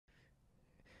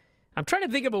I'm trying to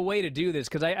think of a way to do this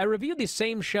because I review these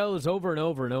same shows over and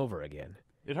over and over again.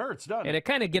 It hurts, doesn't it? And it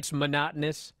kind of gets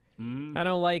monotonous. I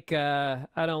don't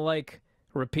like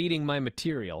repeating my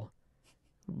material.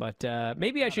 But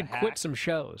maybe I should quit some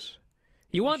shows.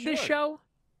 You want this show?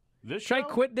 This show? Should I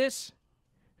quit this?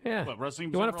 Yeah. What,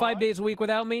 Wrestling you want it 5 days a week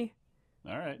without me?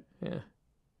 All right. Yeah.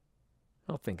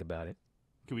 I'll think about it.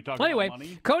 Can we talk anyway, about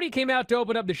money? Cody came out to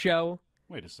open up the show.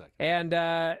 Wait a second. And,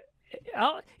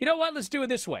 you know what? Let's do it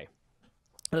this way.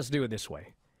 I'll just do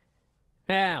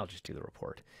the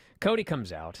report. Cody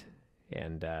comes out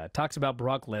and talks about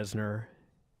Brock Lesnar,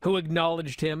 who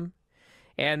acknowledged him.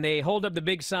 And they hold up the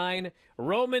big sign,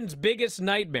 Roman's biggest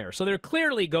nightmare. So they're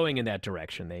clearly going in that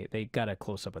direction. They got a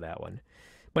close-up of that one.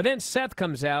 But then Seth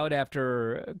comes out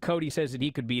after Cody says that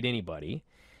he could beat anybody.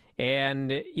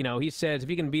 And, you know, he says, if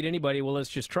he can beat anybody, well, let's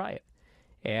just try it.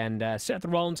 And Seth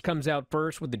Rollins comes out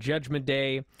first with the Judgment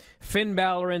Day. Finn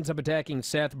Balor ends up attacking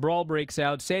Seth. Brawl breaks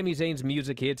out. Sami Zayn's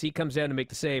music hits. He comes down to make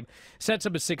the save. Sets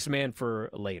up a six-man for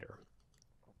later.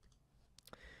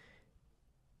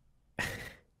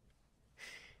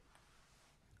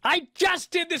 I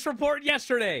just did this report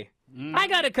yesterday. I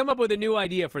got to come up with a new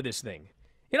idea for this thing.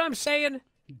 You know what I'm saying?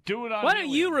 Do it on Why don't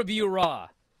you review Raw?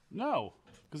 No,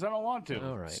 because I don't want to.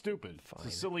 All right. Stupid. Fine.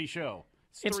 It's a silly show.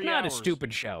 It's not a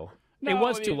stupid show. No, it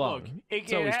was too long. Look,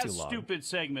 it has stupid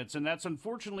segments, and that's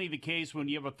unfortunately the case when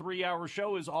you have a 3-hour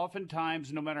show. Is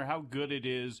oftentimes, no matter how good it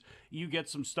is, you get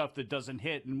some stuff that doesn't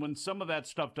hit. And when some of that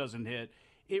stuff doesn't hit,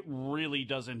 it really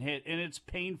doesn't hit. And it's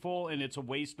painful, and it's a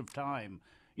waste of time.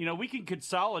 You know, we can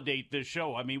consolidate this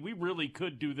show. I mean, we really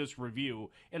could do this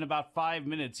review in about 5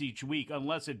 minutes each week,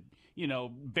 unless it, you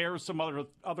know, bears some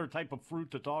other type of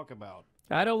fruit to talk about.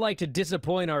 I don't like to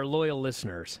disappoint our loyal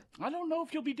listeners. I don't know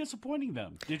if you'll be disappointing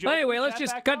them. Did you? Well, anyway, let's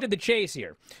just cut to the chase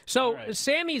here. So,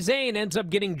 Sami Zayn ends up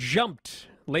getting jumped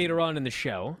later on in the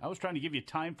show. I was trying to give you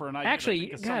time for an idea.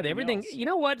 Actually, God, everything. Else. You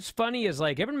know what's funny is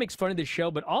like everyone makes fun of this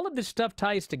show, but all of this stuff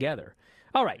ties together.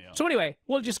 All right. Yeah. So anyway,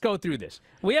 we'll just go through this.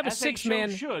 We have a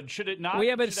six-man. Should it not? We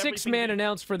have a six-man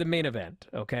announced for the main event.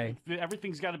 Okay.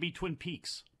 Everything's got to be Twin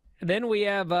Peaks. Then we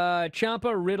have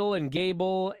Ciampa, Riddle, and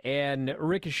Gable, and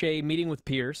Ricochet meeting with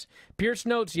Pierce. Pierce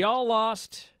notes, y'all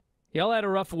lost. Y'all had a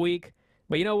rough week.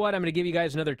 But you know what? I'm going to give you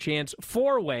guys another chance.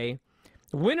 4-way.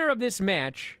 Winner of this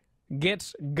match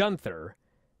gets Gunther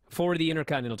for the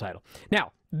Intercontinental title.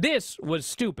 Now, this was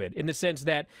stupid in the sense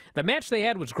that the match they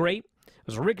had was great. It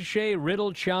was Ricochet,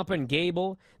 Riddle, Ciampa, and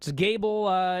Gable. It's Gable,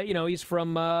 you know, he's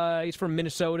from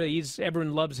Minnesota.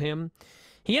 Everyone loves him.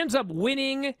 He ends up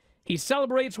winning. He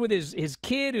celebrates with his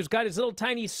kid who's got his little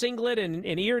tiny singlet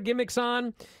and ear gimmicks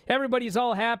on. Everybody's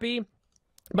all happy.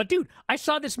 But, dude, I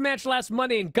saw this match last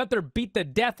Monday and Gunther beat the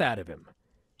death out of him.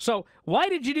 So why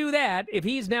did you do that if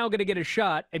he's now going to get a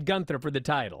shot at Gunther for the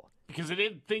title? Because I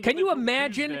didn't think. Can you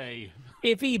imagine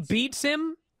if he beats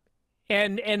him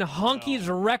and Honky's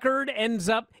record ends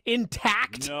up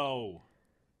intact? No.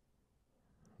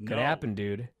 Could happen,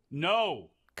 dude. No.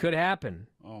 Could happen.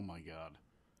 Oh, my God.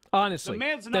 Honestly. The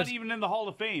man's not even in the Hall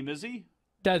of Fame, is he?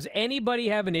 Does anybody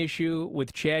have an issue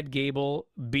with Chad Gable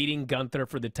beating Gunther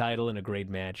for the title in a great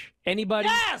match? Anybody?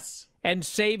 Yes! And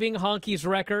saving Honky's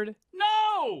record?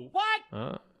 No!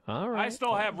 What? All right. I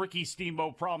still have Ricky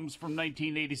Steamboat problems from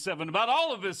 1987 about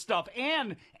all of this stuff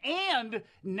and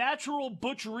natural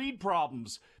Butch Reed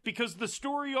problems because the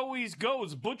story always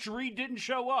goes Butch Reed didn't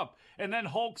show up and then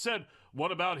Hulk said,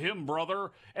 "What about him,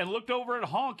 brother?" and looked over at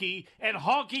Honky and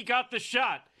Honky got the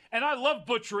shot. And I love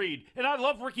Butch Reed and I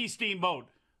love Ricky Steamboat.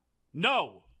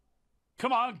 No.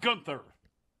 Come on, Gunther.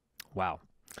 Wow.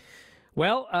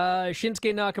 Well,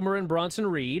 Shinsuke Nakamura and Bronson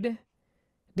Reed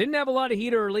didn't have a lot of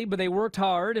heat early, but they worked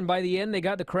hard, and by the end, they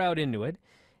got the crowd into it.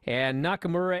 And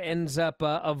Nakamura ends up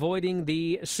avoiding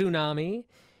the tsunami,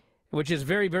 which is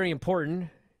very, very important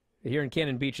here in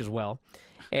Cannon Beach as well.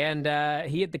 And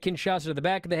he hit the Kinshasa to the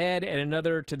back of the head and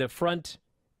another to the front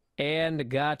and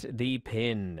got the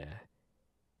pin,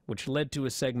 which led to a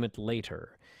segment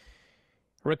later.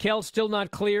 Raquel still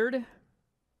not cleared.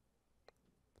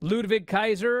 Ludwig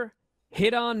Kaiser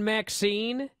hit on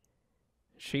Maxine.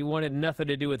 She wanted nothing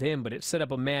to do with him, but it set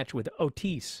up a match with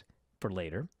Otis for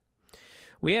later.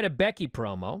 We had a Becky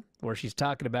promo where she's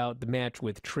talking about the match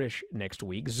with Trish next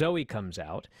week. Zoe comes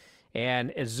out, and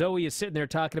as Zoe is sitting there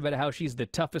talking about how she's the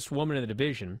toughest woman in the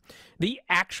division, the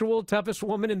actual toughest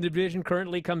woman in the division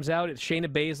currently comes out. It's Shayna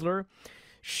Baszler.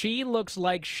 She looks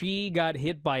like she got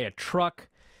hit by a truck.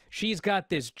 She's got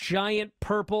this giant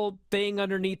purple thing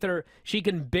underneath her. She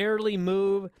can barely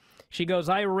move. She goes,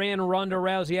 "I ran Ronda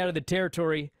Rousey out of the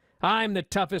territory. I'm the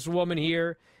toughest woman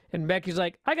here." And Becky's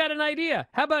like, "I got an idea.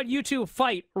 How about you two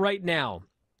fight right now?"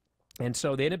 And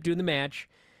so they end up doing the match.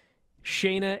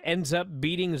 Shayna ends up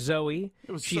beating Zoe.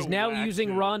 She's now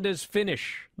using Ronda's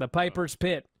finish, the Piper's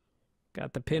Pit.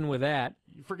 Got the pin with that.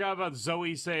 You forgot about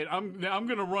Zoe saying, I'm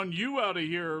going to run you out of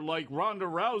here like Ronda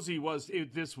Rousey was.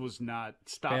 This was not.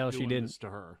 Stop doing this to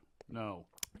her. No.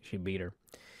 She beat her.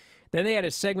 Then they had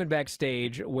a segment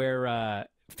backstage where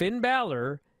Finn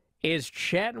Balor is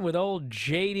chatting with old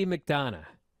J.D. McDonough,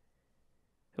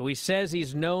 who he says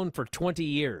he's known for 20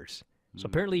 years. So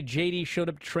apparently J.D. showed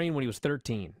up to train when he was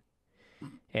 13.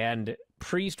 And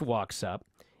Priest walks up,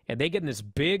 and they get in this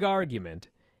big argument,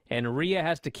 and Rhea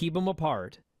has to keep them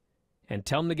apart and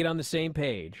tell them to get on the same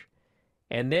page.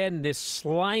 And then this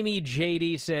slimy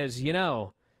J.D. says,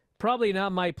 probably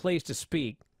not my place to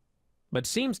speak, but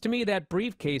seems to me that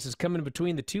briefcase is coming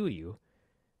between the two of you.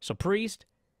 So, Priest,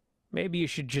 maybe you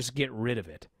should just get rid of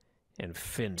it. And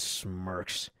Finn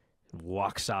smirks and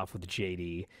walks off with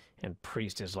J.D., and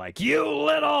Priest is like, you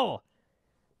little!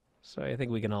 So I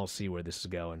think we can all see where this is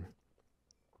going.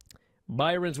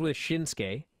 Byron's with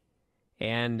Shinsuke,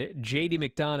 and J.D.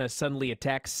 McDonough suddenly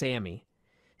attacks Sammy.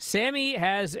 Sammy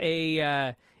has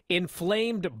a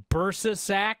inflamed bursa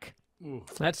sack. Ooh.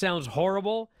 That sounds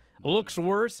horrible. Looks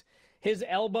worse. His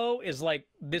elbow is like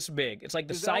this big. It's like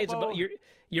the size of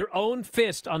your own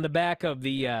fist on the back of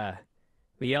the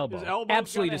elbow. His elbow's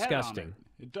absolutely got a head on disgusting.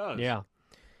 It does. Yeah.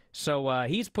 So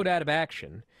he's put out of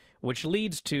action, which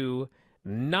leads to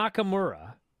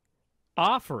Nakamura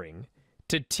offering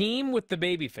to team with the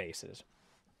babyfaces.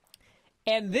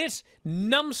 And this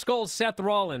numbskull Seth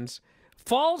Rollins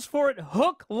falls for it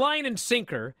hook, line, and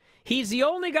sinker. He's the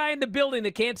only guy in the building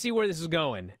that can't see where this is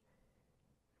going.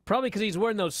 Probably because he's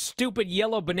wearing those stupid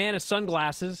yellow banana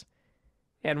sunglasses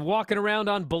and walking around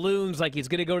on balloons like he's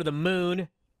going to go to the moon.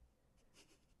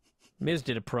 Miz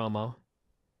did a promo.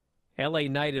 LA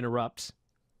Knight interrupts.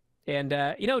 And,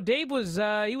 Dave was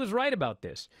he was right about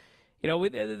this.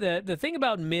 The thing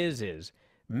about Miz is,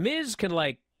 Miz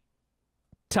can,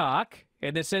 talk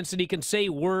in the sense that he can say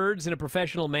words in a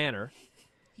professional manner.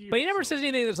 But he never says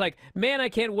anything that's like, man, I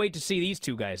can't wait to see these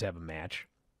two guys have a match.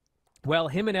 Well,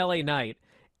 him and LA Knight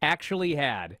actually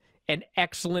had an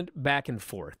excellent back and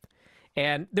forth.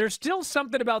 And there's still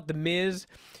something about The Miz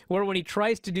where when he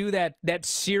tries to do that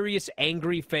serious,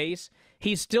 angry face,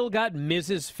 he's still got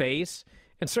Miz's face.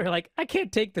 And sort of I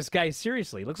can't take this guy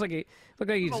seriously. Looks like he's...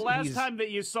 The last time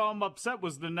that you saw him upset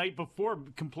was the night before,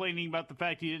 complaining about the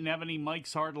fact he didn't have any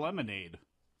Mike's Hard Lemonade.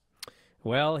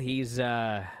 Well, he's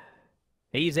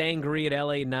angry at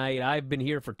LA Knight. I've been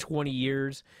here for 20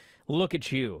 years. Look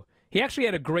at you. He actually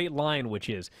had a great line, which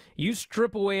is, you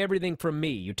strip away everything from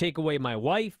me. You take away my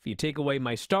wife. You take away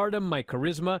my stardom, my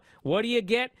charisma. What do you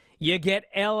get? You get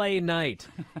LA Knight.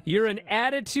 You're an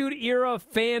Attitude Era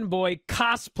fanboy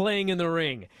cosplaying in the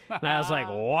ring. And I was like,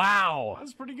 wow.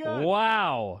 That's pretty good.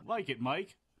 Wow. Like it,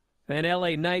 Mike. And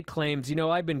LA Knight claims,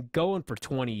 I've been going for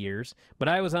 20 years, but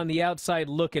I was on the outside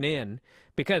looking in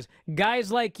because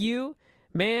guys like you,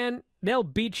 man, they'll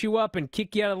beat you up and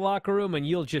kick you out of the locker room and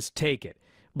you'll just take it.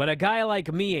 But a guy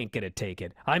like me ain't going to take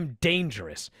it. I'm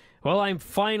dangerous. Well, I'm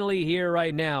finally here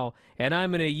right now, and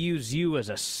I'm going to use you as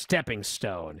a stepping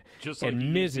stone. Just like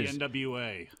and Miz the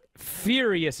NWA.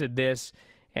 Furious at this,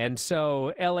 and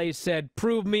so LA said,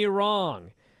 prove me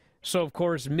wrong. So, of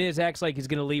course, Miz acts like he's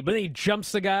going to leave, but then he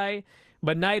jumps the guy,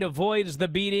 but Knight avoids the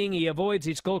beating. He avoids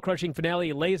the skull-crushing finale.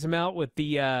 He lays him out with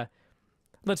the,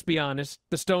 let's be honest,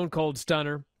 the Stone Cold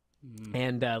Stunner,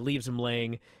 and leaves him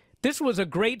laying. This was a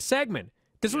great segment.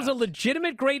 This was a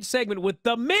legitimate great segment with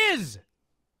The Miz.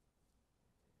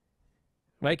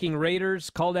 Viking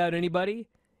Raiders called out anybody.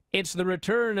 It's the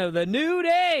return of the New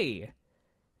Day.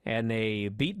 And they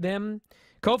beat them.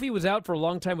 Kofi was out for a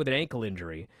long time with an ankle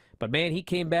injury. But, man, he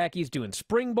came back. He's doing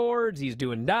springboards. He's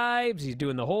doing dives. He's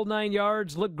doing the whole 9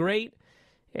 yards. Looked great.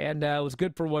 And it was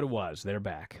good for what it was. They're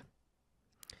back.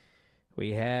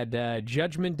 We had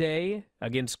Judgment Day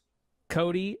against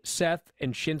Cody, Seth,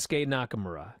 and Shinsuke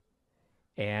Nakamura.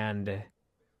 And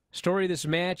story of this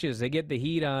match is they get the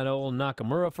heat on old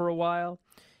Nakamura for a while.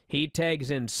 He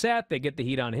tags in Seth. They get the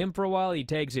heat on him for a while. He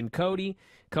tags in Cody.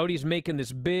 Cody's making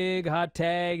this big hot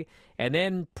tag. And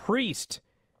then Priest,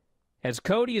 as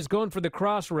Cody is going for the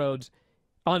crossroads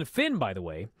on Finn, by the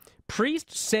way.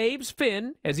 Priest saves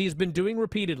Finn, as he's been doing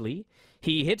repeatedly.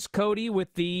 He hits Cody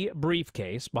with the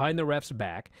briefcase behind the ref's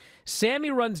back. Sammy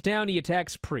runs down. He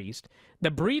attacks Priest. The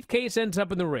briefcase ends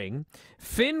up in the ring.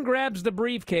 Finn grabs the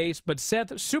briefcase, but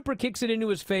Seth super kicks it into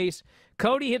his face.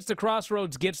 Cody hits the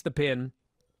crossroads, gets the pin.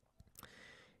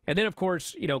 And then, of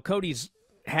course, Cody's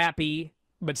happy,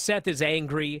 but Seth is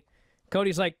angry.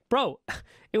 Cody's like, bro,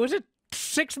 it was a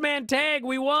 6-man tag.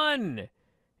 We won.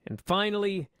 And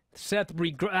finally, Seth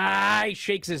he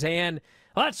shakes his hand.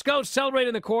 Let's go celebrate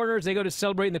in the corners. They go to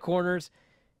celebrate in the corners.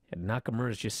 And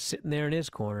Nakamura's just sitting there in his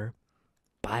corner,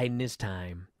 biding his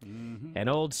time. Mm-hmm. And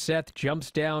old Seth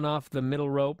jumps down off the middle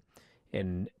rope,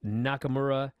 and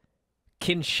Nakamura,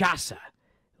 Kinshasa,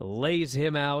 lays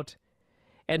him out.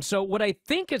 And so what I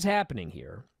think is happening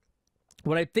here,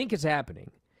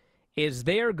 is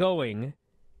they are going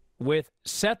with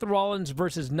Seth Rollins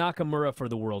versus Nakamura for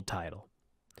the world title.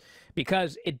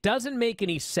 Because it doesn't make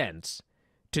any sense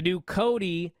to do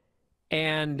Cody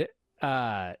and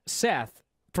Seth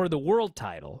for the world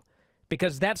title,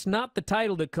 because that's not the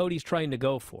title that Cody's trying to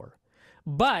go for.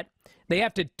 But they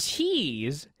have to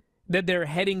tease that they're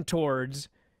heading towards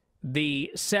the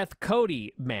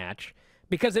Seth-Cody match,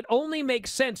 because it only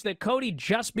makes sense that Cody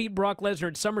just beat Brock Lesnar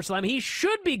at SummerSlam. He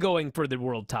should be going for the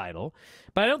world title,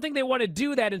 but I don't think they want to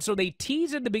do that, and so they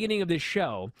tease at the beginning of this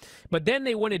show, but then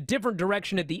they went a different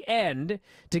direction at the end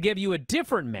to give you a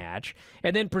different match,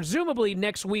 and then presumably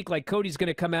next week, like, Cody's going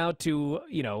to come out to,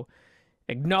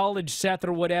 acknowledge Seth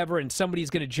or whatever, and somebody's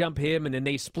going to jump him, and then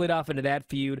they split off into that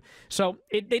feud. So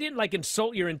they didn't,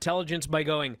 insult your intelligence by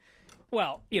going,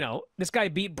 well, this guy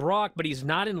beat Brock, but he's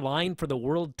not in line for the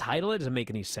world title. It doesn't make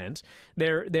any sense.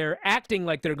 They're acting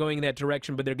like they're going in that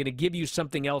direction, but they're going to give you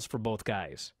something else for both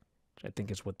guys, which I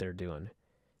think is what they're doing,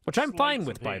 which I'm fine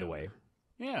with, by the way.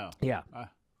 Yeah. Yeah.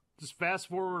 Just fast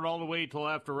forward all the way till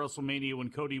after WrestleMania when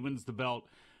Cody wins the belt,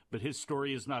 but his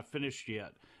story is not finished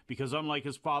yet. Because unlike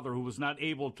his father, who was not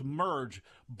able to merge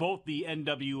both the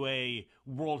NWA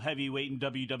World Heavyweight and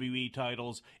WWE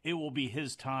titles, it will be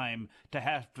his time to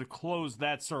have to close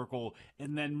that circle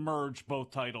and then merge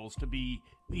both titles to be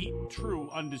the true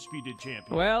undisputed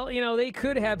champion. Well, they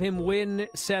could have him win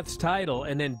Seth's title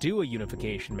and then do a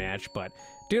unification match, but,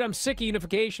 dude, I'm sick of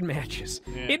unification matches.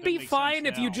 Yeah, it'd be fine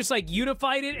if you just,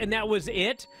 unified it and that was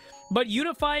it, but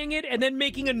unifying it and then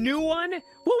making a new one?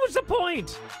 What was the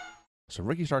point? So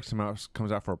Ricky Starks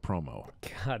comes out for a promo.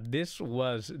 God, this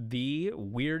was the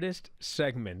weirdest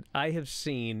segment I have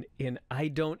seen in I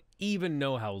don't even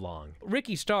know how long.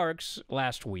 Ricky Starks,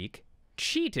 last week,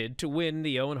 cheated to win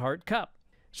the Owen Hart Cup.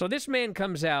 So this man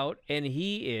comes out, and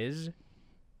he is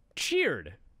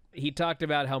cheered. He talked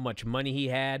about how much money he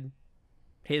had,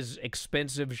 his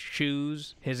expensive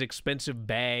shoes, his expensive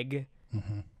bag.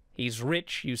 Mm-hmm. He's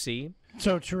rich, you see.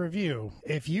 So to review,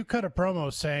 if you cut a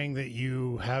promo saying that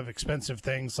you have expensive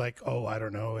things like,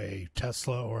 a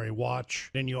Tesla or a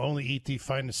watch, and you only eat the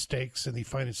finest steaks in the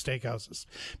finest steakhouses,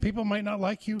 people might not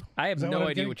like you. I have no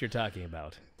idea what you're talking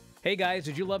about. Hey guys,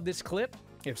 did you love this clip?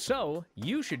 If so,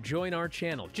 you should join our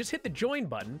channel. Just hit the join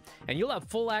button, and you'll have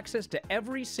full access to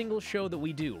every single show that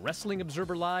we do. Wrestling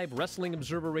Observer Live, Wrestling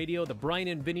Observer Radio, The Bryan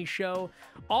and Vinny Show,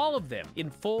 all of them in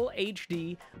full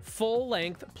HD, full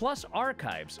length, plus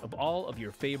archives of all of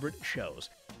your favorite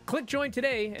shows. Click join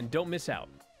today and don't miss out.